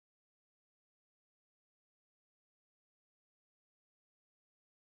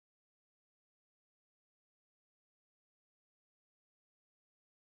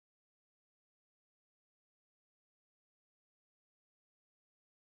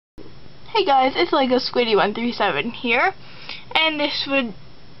Hey guys, it's Lego Squiddy137 here, and this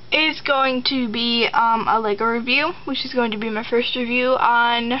is going to be a Lego review, which is going to be my first review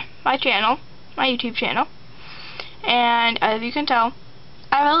on my channel, my YouTube channel. And as you can tell,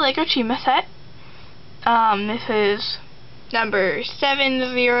 I have a Lego Chima set. This is number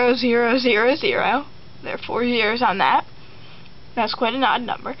 70000. There are 4 zeros on that. That's quite an odd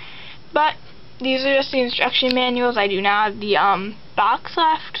number, but these are just the instruction manuals. I do not have the box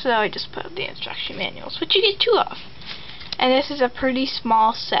left, so I just put the instruction manuals, which you get 2 of. And this is a pretty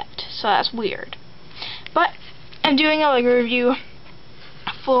small set, so that's weird. But I'm doing a Lego review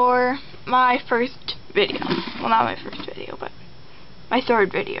for my first video. Well, not my first video, but my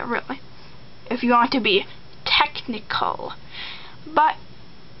 3rd video, really, if you want to be technical. But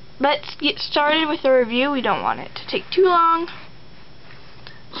let's get started with the review. We don't want it to take too long.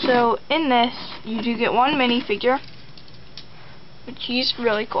 So in this, you do get one minifigure, which he's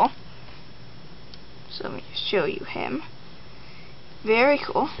really cool. So let me just show you him. Very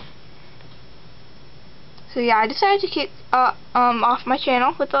cool. So yeah, I decided to kick off my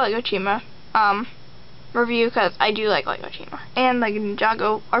channel with the Lego Chima review because I do like Lego Chima and Lego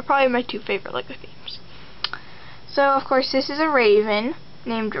Ninjago are probably my 2 favorite Lego themes. So of course this is a raven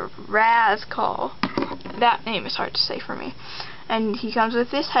named Razcal. That name is hard to say for me. And he comes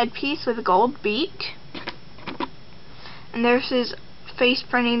with this headpiece with a gold beak. And there's his face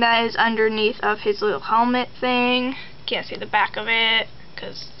printing that is underneath of his little helmet thing. Can't see the back of it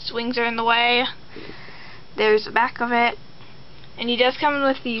because his wings are in the way. There's the back of it. And he does come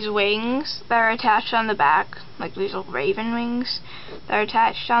with these wings that are attached on the back, like these little raven wings that are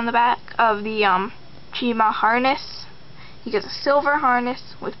attached on the back of the Chima harness. He gets a silver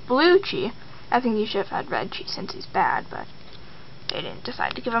harness with blue Chi. I think he should have had red Chi since he's bad, but they didn't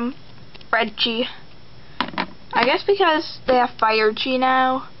decide to give him red Chi. I guess because they have fire Chi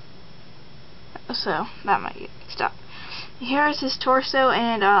now, so that might get mixed up. Here's his torso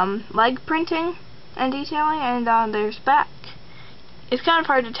and leg printing and detailing, and there's back. It's kind of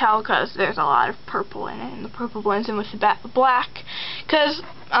hard to tell because there's a lot of purple in it, and the purple blends in with the black because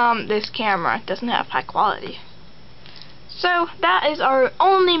this camera doesn't have high quality. So that is our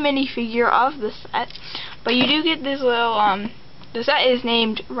only minifigure of the set, but you do get this little the set is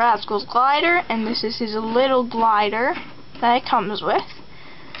named Razcal's glider, and this is his little glider that it comes with.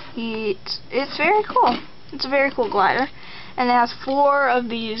 It's very cool. It's a very cool glider, and it has 4 of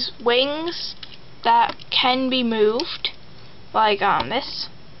these wings that can be moved, like this.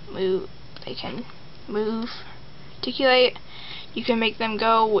 They can move, articulate. You can make them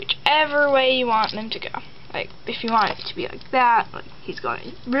go whichever way you want them to go. Like if you want it to be like that, like he's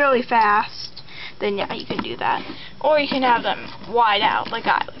going really fast, then yeah, you can do that. Or you can have them wide out, like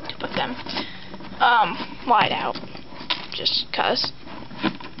I like to put them wide out, just cause.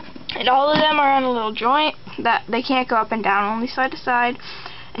 And all of them are on a little joint that they can't go up and down, only side to side.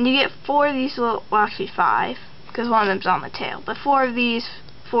 And you get 4 of these little, well actually 5, because one of them's on the tail, but 4 of these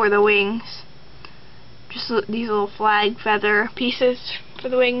for the wings. Just these little flag feather pieces for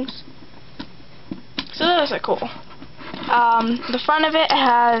the wings. So those are cool. The front of it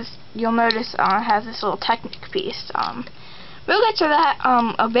has, you'll notice, has this little Technic piece. We'll get to that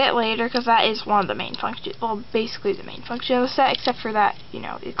a bit later because that is one of the main functions. Well, basically the main function of the set, except for that, you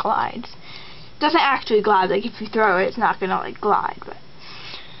know, it glides. It doesn't actually glide. Like if you throw it, it's not gonna like glide. But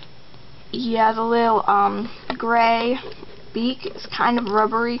he has a little gray beak. It's kind of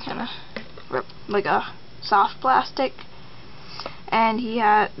rubbery, kind of like a soft plastic. And he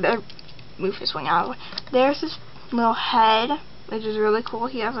has move his wing out of the way. There's his little head, which is really cool.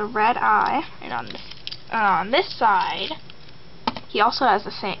 He has a red eye, and on this side, he also has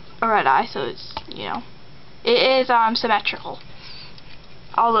a red eye. So it's, you know, it is symmetrical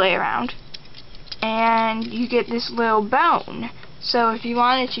all the way around. And you get this little bone. So if you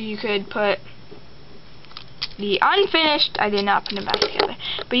wanted to, you could put the unfinished. I did not put them back together,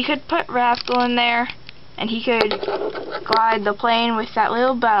 but you could put Razcal in there, and he could glide the plane with that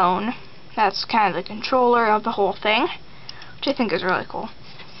little bone. That's kind of the controller of the whole thing, which I think is really cool.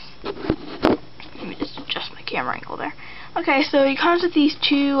 Let me just adjust my camera angle there. Okay, so he comes with these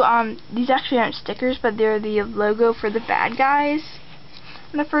 2, these actually aren't stickers, but they're the logo for the bad guys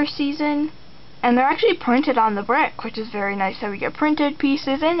in the first season. And they're actually printed on the brick, which is very nice. So we get printed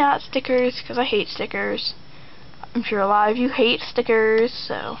pieces and not stickers, because I hate stickers. I'm sure a lot of you hate stickers,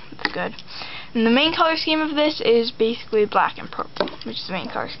 so that's good. And the main color scheme of this is basically black and purple, which is the main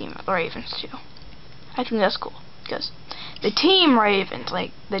color scheme of the Ravens too. I think that's cool, because the team Ravens,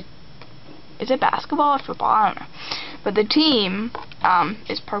 like is it basketball or football? I don't know. But the team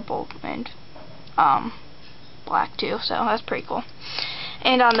is purple and black too, so that's pretty cool.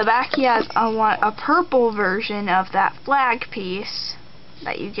 And on the back he has a purple version of that flag piece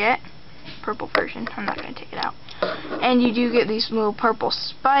that you get. Purple version. I'm not going to take it out. And you do get these little purple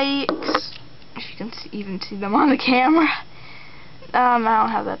spikes. If you can even see them on the camera. I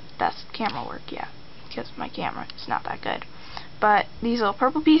don't have the best camera work yet because my camera is not that good. But these little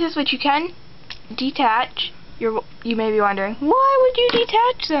purple pieces, which you can detach. You may be wondering, why would you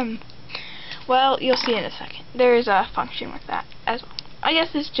detach them? Well, you'll see in a second. There is a function with that as well. I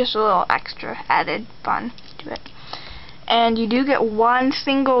guess it's just a little extra added fun to it. And you do get one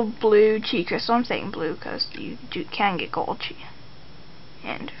single blue chi crystal. I'm saying blue because you can get gold chi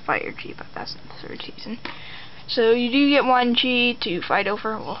and fire chi, but that's in the 3rd season. So you do get one chi to fight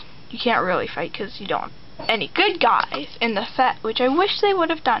over. Well, you can't really fight because you don't have any good guys in the set, which I wish they would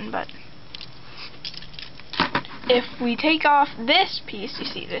have done, but if we take off this piece, you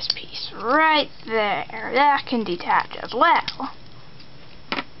see this piece right there, that can detach as well.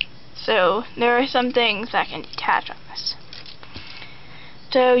 So there are some things that can detach on this.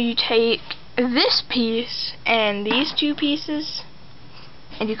 So you take this piece and these 2 pieces,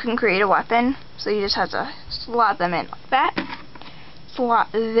 and you can create a weapon. So you just have to slot them in like that.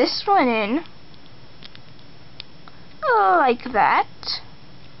 Slot this one in like that,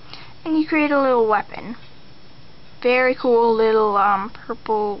 and you create a little weapon. Very cool little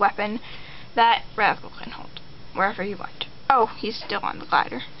purple weapon that Razcal can hold wherever you want. Oh, he's still on the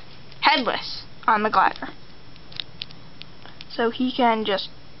glider. Headless on the glider. So he can just...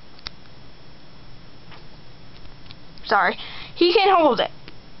 Sorry. He can hold it.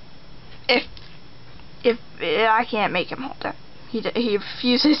 If I can't make him hold it. He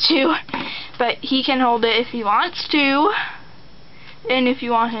refuses to. But he can hold it if he wants to. And if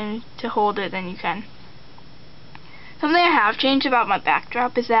you want him to hold it, then you can. Something I have changed about my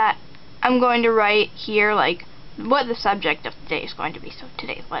backdrop is that I'm going to write here like what the subject of the day is going to be. So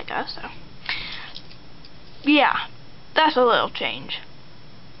today's Lego. So yeah, that's a little change.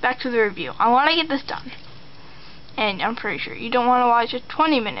 Back to the review. I want to get this done, and I'm pretty sure you don't want to watch a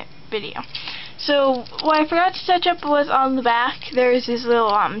 20-minute video. So what I forgot to touch up was on the back. There's this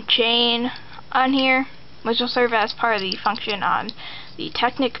little chain on here, which will serve as part of the function on the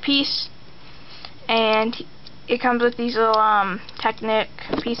Technic piece, and it comes with these little Technic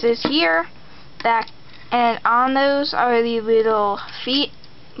pieces here, and on those are the little feet,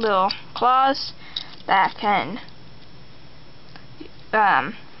 little claws that can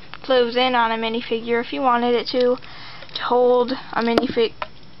close in on a minifigure if you wanted it to hold a minifig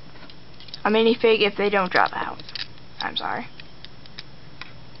if they don't drop out. I'm sorry.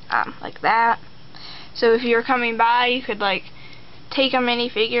 Like that. So if you're coming by, you could like take a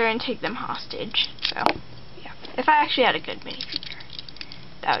minifigure and take them hostage. So yeah, if I actually had a good minifigure,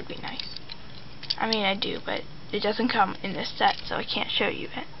 that would be nice. I mean, I do, but it doesn't come in this set, so I can't show you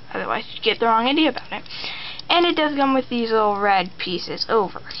it. Otherwise, you'd get the wrong idea about it. And it does come with these little red pieces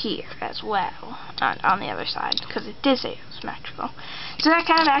over here as well, on the other side, because it did say it was symmetrical. So that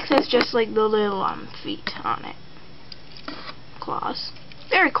kind of acts as just like the little feet on it. Claws.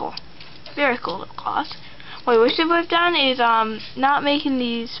 Very cool. Very cool little claws. What I wish they would have done is not making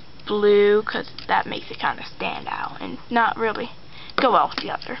these blue, because that makes it kind of stand out and not really go well with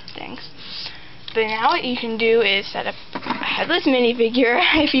the other things. But now what you can do is set up a headless minifigure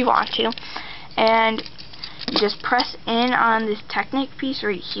if you want to, and you just press in on this Technic piece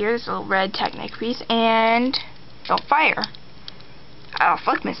right here, this little red Technic piece, and don't fire. Oh,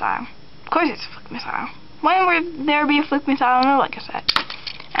 flick missile. Of course it's a flick missile. When would there be a flick missile in a Lego set?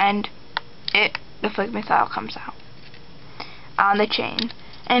 And the flick missile comes out on the chain,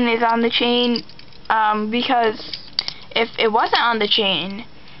 and it's on the chain because if it wasn't on the chain,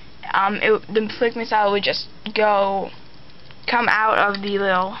 the flick missile would just come out of the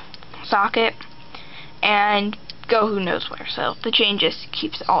little socket and go who knows where. So the chain just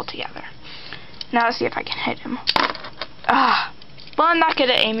keeps it all together. Now let's see if I can hit him. Well, I'm not good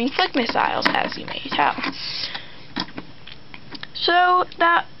at aiming flick missiles, as you may tell. So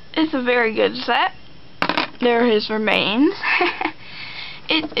that is a very good set. There are his remains.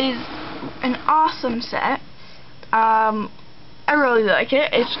 It is an awesome set. I really like it.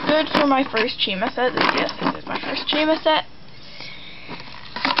 It's good for my first Chima set. Yes, this is my first Chima set.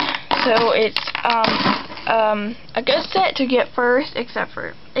 So it's a good set to get first, except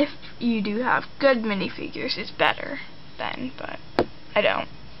for if you do have good minifigures, it's better then, but I don't,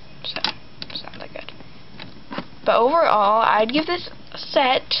 so it's not that good. But overall, I'd give this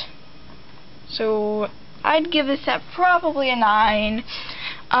set, so I'd give this set probably a 9.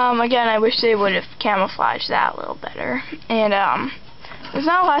 Again, I wish they would have camouflaged that a little better. And there's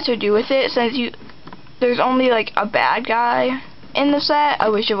not a lot to do with it since there's only like a bad guy in the set. I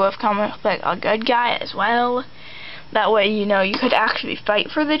wish it would have come with like a good guy as well. That way, you know, you could actually fight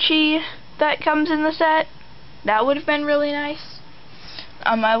for the Chi that comes in the set. That would have been really nice.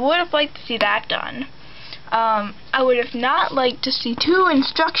 I would have liked to see that done. I would have not liked to see 2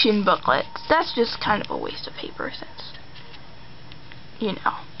 instruction booklets. That's just kind of a waste of paper since, you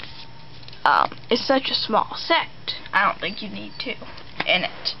know, it's such a small set. I don't think you need 2 in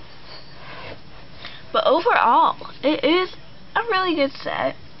it. But overall, it is a really good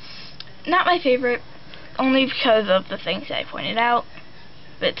set. Not my favorite, only because of the things I pointed out.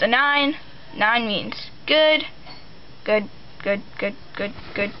 But it's a 9. 9 means good. Good, good, good, good,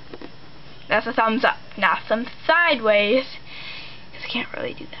 good. That's a thumbs up, not some sideways. Because I can't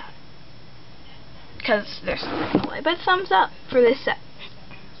really do that. Because there's something in the way. But thumbs up for this set.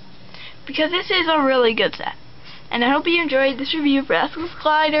 Because this is a really good set. And I hope you enjoyed this review of Razcal's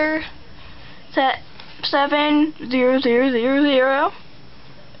Glider set 70000.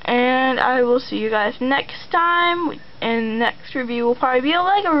 And I will see you guys next time. And the next review will probably be a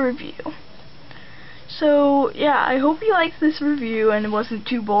Lego review. So yeah, I hope you liked this review and it wasn't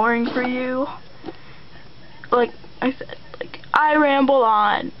too boring for you. Like I said, like I ramble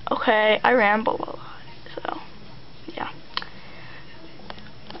on, okay? I ramble a lot. So yeah.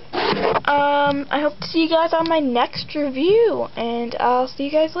 I hope to see you guys on my next review, and I'll see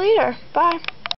you guys later. Bye.